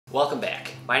Welcome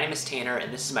back. My name is Tanner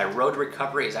and this is my road to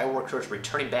recovery as I work towards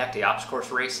returning back to the obstacle course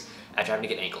race after having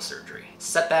to get ankle surgery.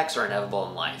 Setbacks are inevitable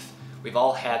in life. We've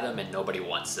all had them and nobody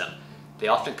wants them. They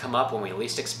often come up when we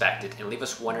least expect it and leave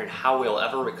us wondering how we'll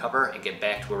ever recover and get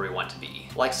back to where we want to be.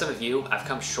 Like some of you, I've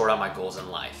come short on my goals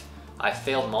in life. I've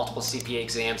failed multiple CPA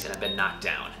exams and I've been knocked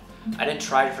down. I didn't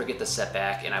try to forget the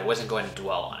setback and I wasn't going to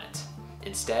dwell on it.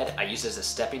 Instead, I used it as a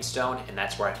stepping stone and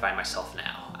that's where I find myself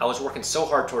now. I was working so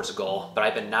hard towards a goal, but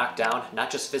I've been knocked down,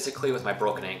 not just physically with my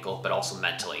broken ankle, but also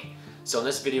mentally. So in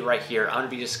this video right here, I'm going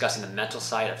to be discussing the mental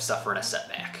side of suffering a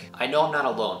setback. I know I'm not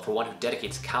alone for one who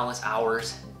dedicates countless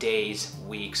hours, days,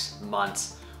 weeks,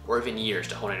 months, or even years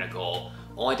to honing a goal,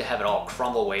 only to have it all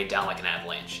crumble away down like an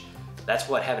avalanche. That's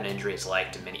what having an injury is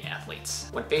like to many athletes.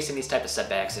 When facing these type of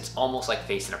setbacks, it's almost like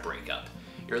facing a breakup.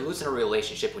 You're losing a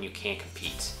relationship when you can't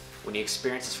compete. When you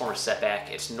experience this form of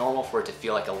setback, it's normal for it to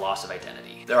feel like a loss of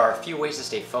identity. There are a few ways to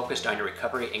stay focused on your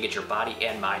recovery and get your body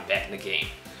and mind back in the game.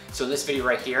 So in this video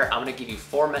right here, I'm going to give you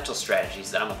 4 mental strategies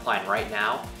that I'm applying right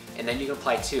now, and then you can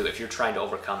apply too if you're trying to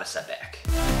overcome a setback.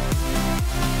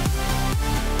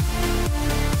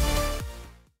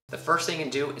 The first thing you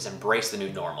can do is embrace the new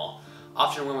normal.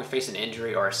 Often when we face an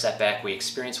injury or a setback, we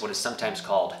experience what is sometimes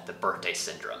called the birthday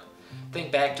syndrome.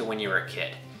 Think back to when you were a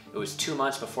kid. It was 2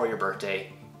 months before your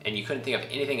birthday, and you couldn't think of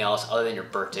anything else other than your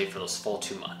birthday for those full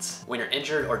 2 months. When you're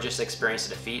injured or just experience a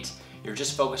defeat, you're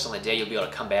just focused on the day you'll be able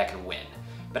to come back and win.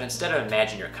 But instead of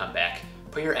imagining your comeback,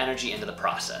 put your energy into the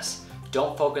process.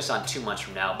 Don't focus on 2 months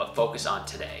from now, but focus on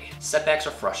today. Setbacks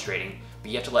are frustrating, but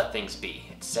you have to let things be.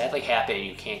 It sadly happened and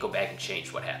you can't go back and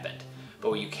change what happened. But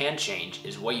what you can change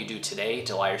is what you do today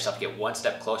to allow yourself to get one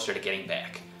step closer to getting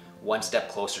back. One step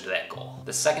closer to that goal.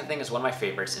 The second thing is one of my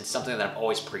favorites and something that I'm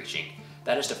always preaching.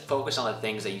 That is to focus on the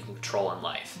things that you can control in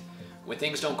life. When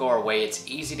things don't go our way, it's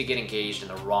easy to get engaged in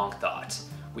the wrong thoughts.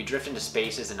 We drift into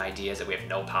spaces and ideas that we have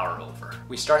no power over.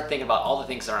 We start thinking about all the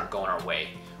things that aren't going our way,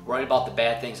 worrying about the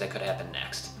bad things that could happen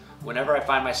next. Whenever I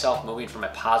find myself moving from a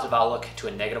positive outlook to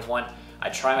a negative one, I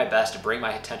try my best to bring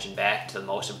my attention back to the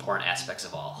most important aspects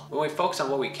of all. When we focus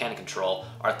on what we can control,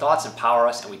 our thoughts empower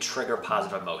us and we trigger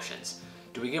positive emotions.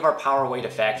 Do we give our power away to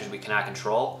factors we cannot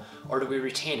control, or do we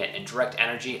retain it and direct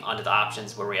energy onto the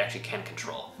options where we actually can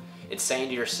control? It's saying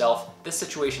to yourself, this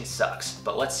situation sucks,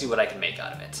 but let's see what I can make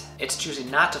out of it. It's choosing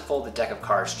not to fold the deck of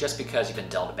cards just because you've been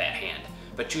dealt a bad hand,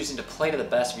 but choosing to play to the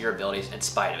best of your abilities in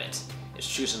spite of it. It's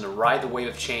choosing to ride the wave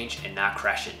of change and not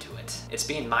crash into it. It's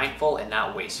being mindful and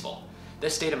not wasteful.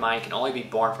 This state of mind can only be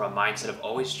born from a mindset of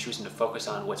always choosing to focus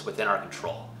on what's within our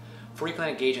control.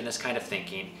 Frequently engage in this kind of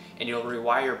thinking, and you'll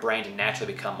rewire your brain to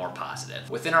naturally become more positive.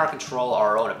 Within our control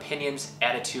are our own opinions,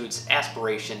 attitudes,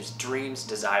 aspirations, dreams,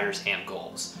 desires, and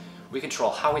goals. We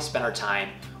control how we spend our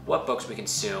time, what books we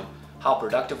consume, how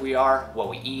productive we are, what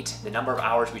we eat, the number of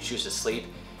hours we choose to sleep,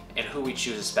 and who we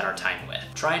choose to spend our time with.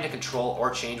 Trying to control or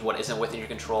change what isn't within your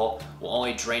control will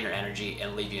only drain your energy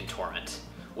and leave you in torment.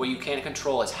 What you can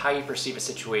control is how you perceive a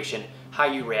situation, how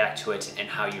you react to it, and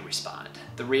how you respond.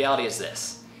 The reality is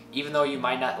this. Even though you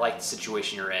might not like the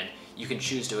situation you're in, you can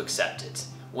choose to accept it.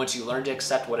 Once you learn to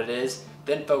accept what it is,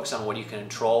 then focus on what you can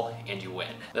control and you win.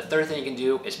 The third thing you can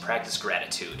do is practice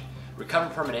gratitude.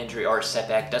 Recovering from an injury or a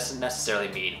setback doesn't necessarily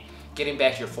mean getting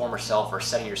back to your former self or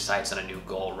setting your sights on a new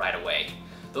goal right away.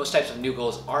 Those types of new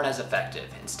goals aren't as effective.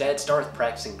 Instead, start with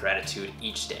practicing gratitude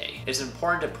each day. It's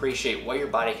important to appreciate what your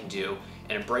body can do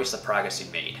and embrace the progress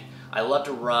you've made. I love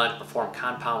to run, perform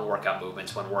compound workout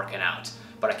movements when working out,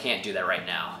 but I can't do that right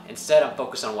now. Instead, I'm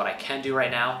focused on what I can do right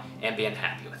now and being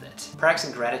happy with it.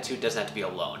 Practicing gratitude doesn't have to be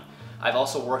alone. I've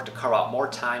also worked to carve out more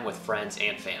time with friends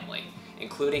and family,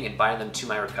 including inviting them to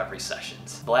my recovery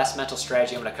sessions. The last mental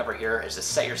strategy I'm going to cover here is to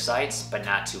set your sights, but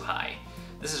not too high.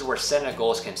 This is where setting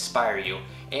goals can inspire you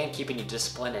and keeping you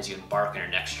disciplined as you embark on your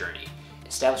next journey.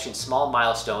 Establishing small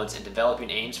milestones and developing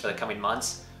aims for the coming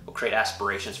months will create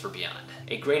aspirations for beyond.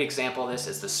 A great example of this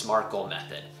is the SMART goal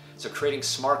method. So creating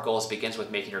SMART goals begins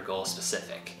with making your goals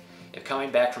specific. If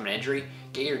coming back from an injury,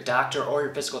 get your doctor or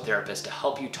your physical therapist to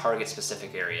help you target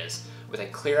specific areas with a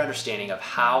clear understanding of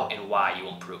how and why you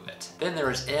will improve it. Then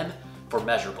there is M for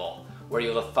measurable, where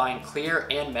you'll define clear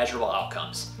and measurable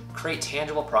outcomes. Create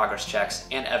tangible progress checks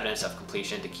and evidence of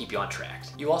completion to keep you on track.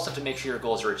 You also have to make sure your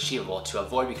goals are achievable to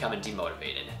avoid becoming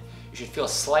demotivated. You should feel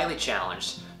slightly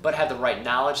challenged, but have the right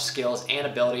knowledge, skills, and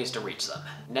abilities to reach them.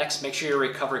 Next, make sure your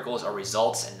recovery goals are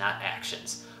results and not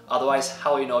actions. Otherwise,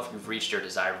 how will you know if you've reached your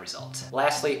desired result?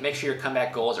 Lastly, make sure your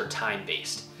comeback goals are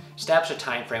time-based. Establish a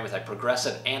time frame with a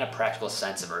progressive and a practical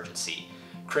sense of urgency.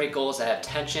 Create goals that have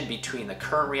tension between the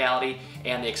current reality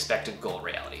and the expected goal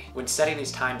reality. When setting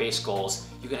these time-based goals,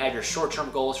 you can have your short-term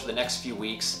goals for the next few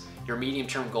weeks, your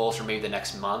medium-term goals for maybe the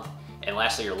next month, and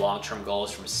lastly, your long-term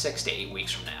goals from 6 to 8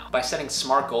 weeks from now. By setting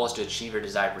smart goals to achieve your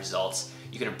desired results,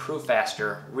 you can improve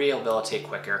faster, rehabilitate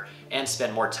quicker, and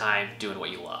spend more time doing what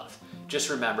you love. Just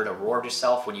remember to reward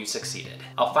yourself when you succeeded.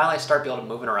 I'll finally start being able to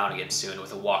moving around again soon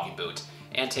with a walking boot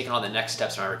and taking on the next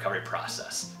steps in my recovery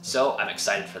process. So I'm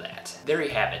excited for that. There you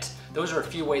have it. Those are a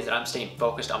few ways that I'm staying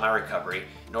focused on my recovery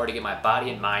in order to get my body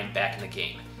and mind back in the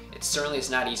game. It certainly is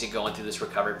not easy going through this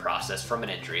recovery process from an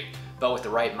injury, but with the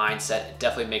right mindset, it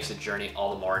definitely makes the journey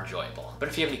all the more enjoyable. But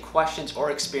if you have any questions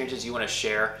or experiences you want to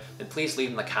share, then please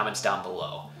leave them in the comments down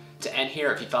below. To end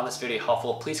here, if you found this video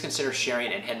helpful, please consider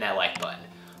sharing and hitting that like button.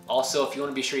 Also, if you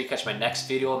want to be sure you catch my next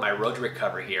video on my road to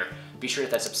recovery here, be sure to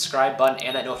hit that subscribe button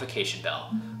and that notification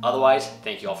bell. Otherwise,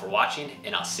 thank you all for watching,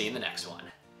 and I'll see you in the next one.